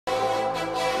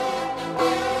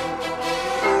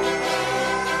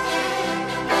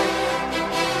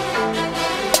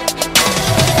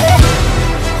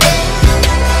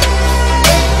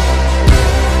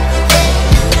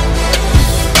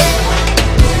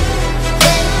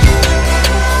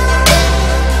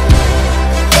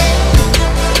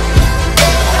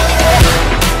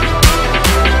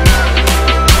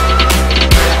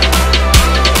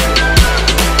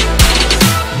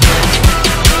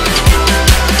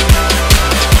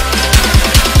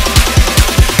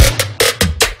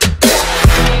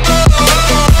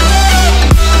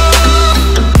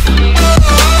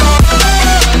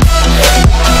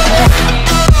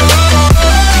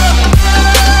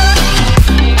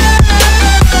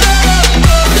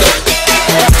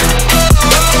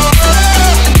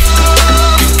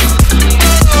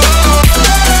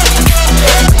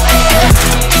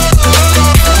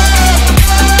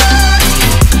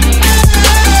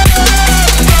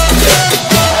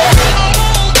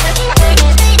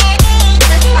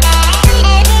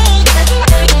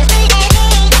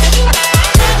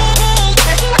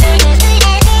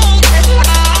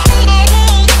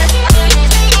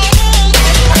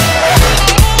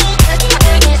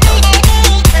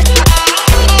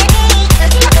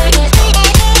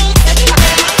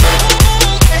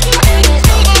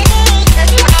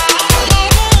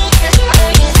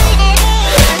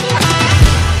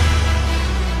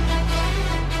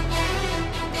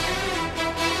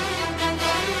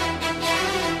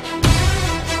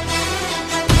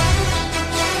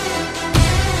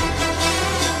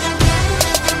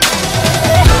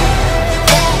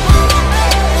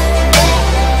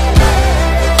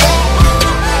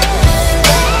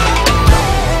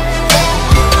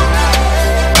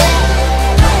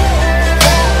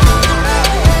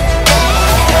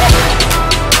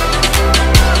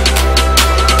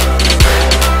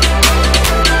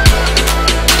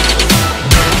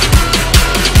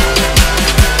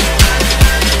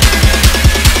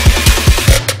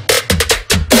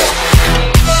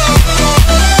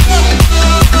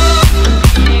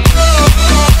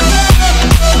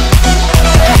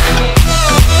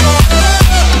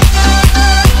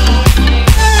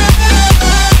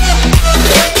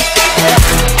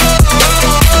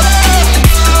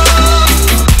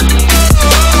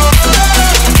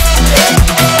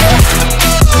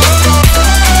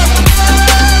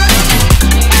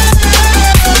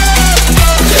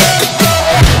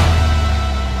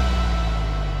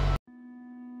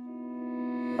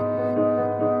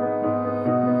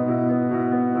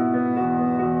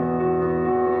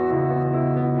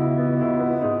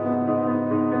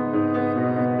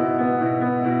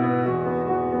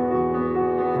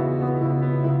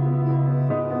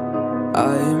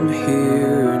I am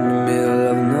here in the middle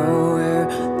of nowhere.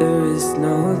 There is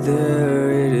no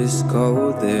there, it is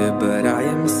cold there, but I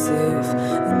am safe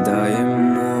and I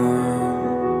am warm.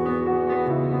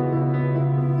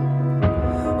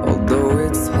 Although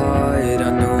it's hard,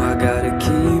 I know I gotta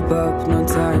keep up. No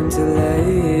time to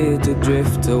lay, to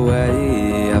drift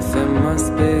away. I find my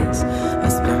space, I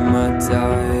spend my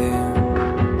time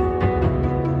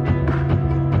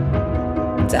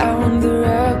down the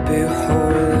rabbit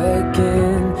hole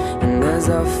again. And as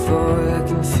I fall, I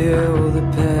can feel the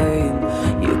pain.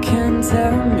 You can't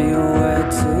tell me where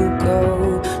to go,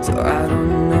 so I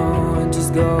don't know, I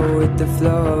just go with the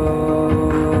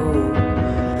flow.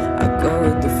 I go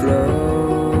with the flow.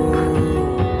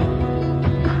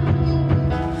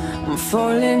 I'm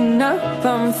falling up,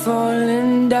 I'm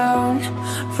falling down,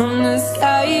 from the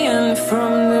sky and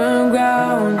from the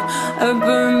ground. Up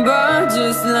above,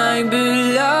 just like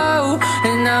below,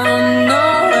 and I don't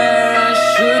know where I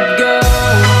should go.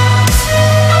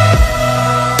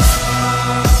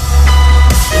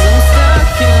 'Cause I'm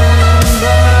stuck in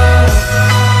limbo.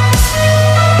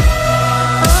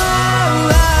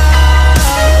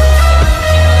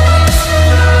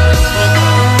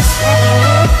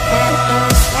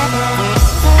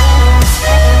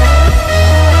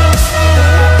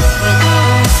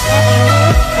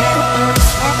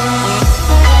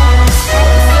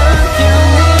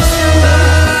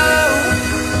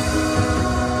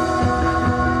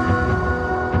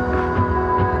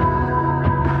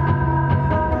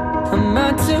 I'm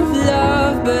out of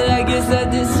love, but I guess I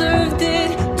deserved it.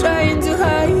 Trying to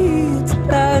hide, to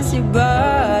pass you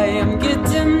by. I'm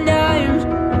getting down,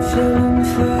 feeling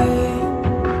fine.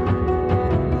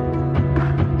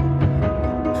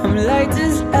 I'm light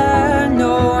as air,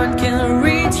 no one can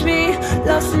reach me.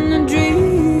 Lost in a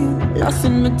dream, lost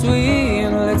in between.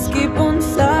 Let's keep on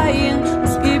flying,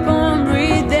 let's keep on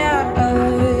breathing.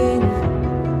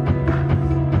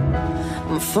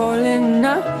 I'm falling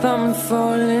up, I'm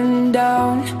falling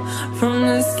down, from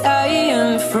the sky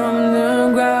and from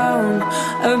the ground.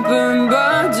 Up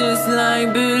above, just like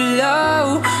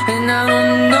below, and I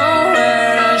don't know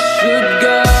where I should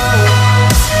go.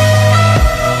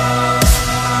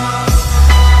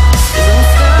 'Cause I'm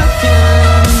stuck in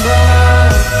limbo.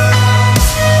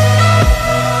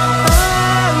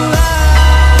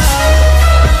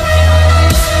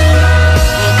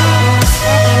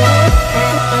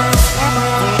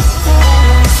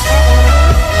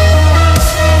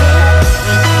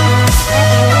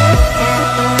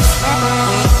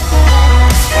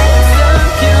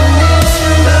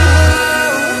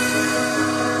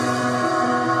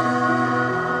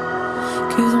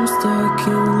 Cause I'm stuck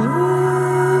in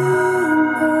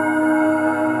limbo.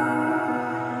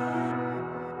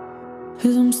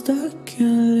 Cause I'm stuck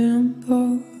in limbo.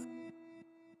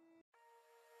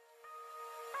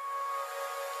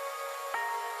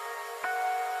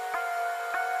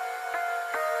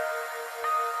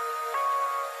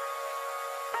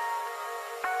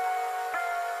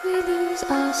 We lose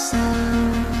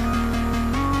ourselves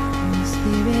in the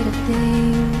spirit of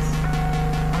things.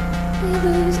 We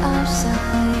lose our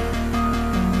sight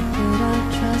when we put our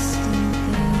trust in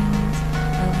things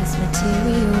of this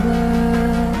material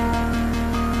world,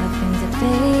 of things that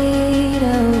fade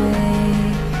away.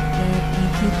 Yet we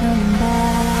keep coming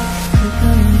back, keep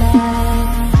coming back,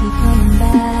 keep coming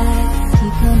back,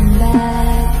 keep coming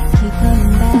back, keep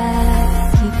coming back,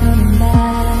 keep coming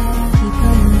back, keep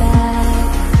coming back, keep coming back,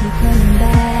 keep coming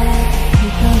back,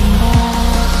 keep coming back, keep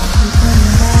coming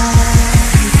back.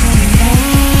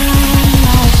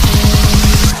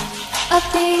 Of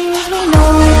things we know.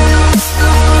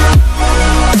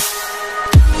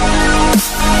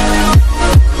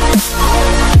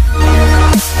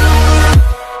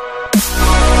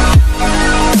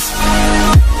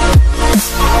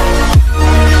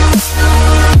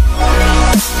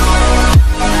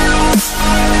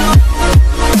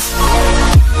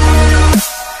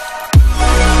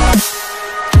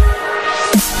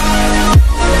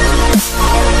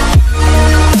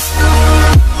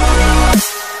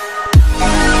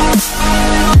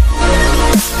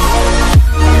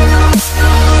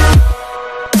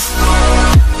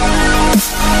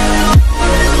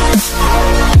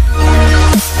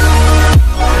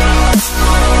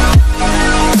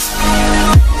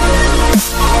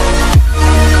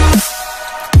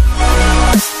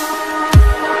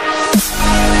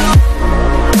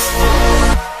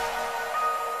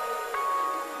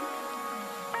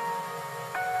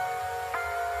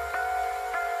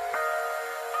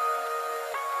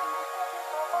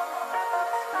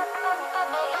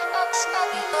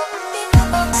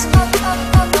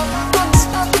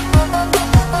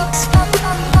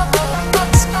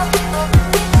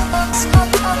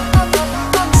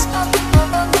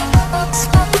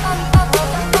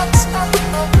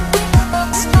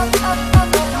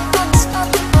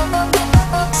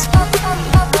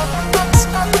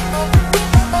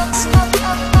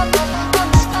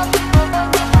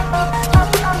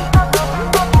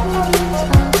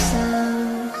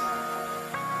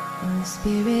 in the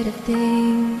spirit of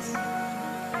things.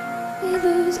 We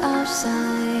lose our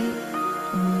sight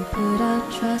when we put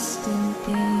our trust in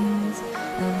things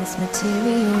of this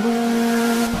material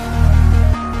world.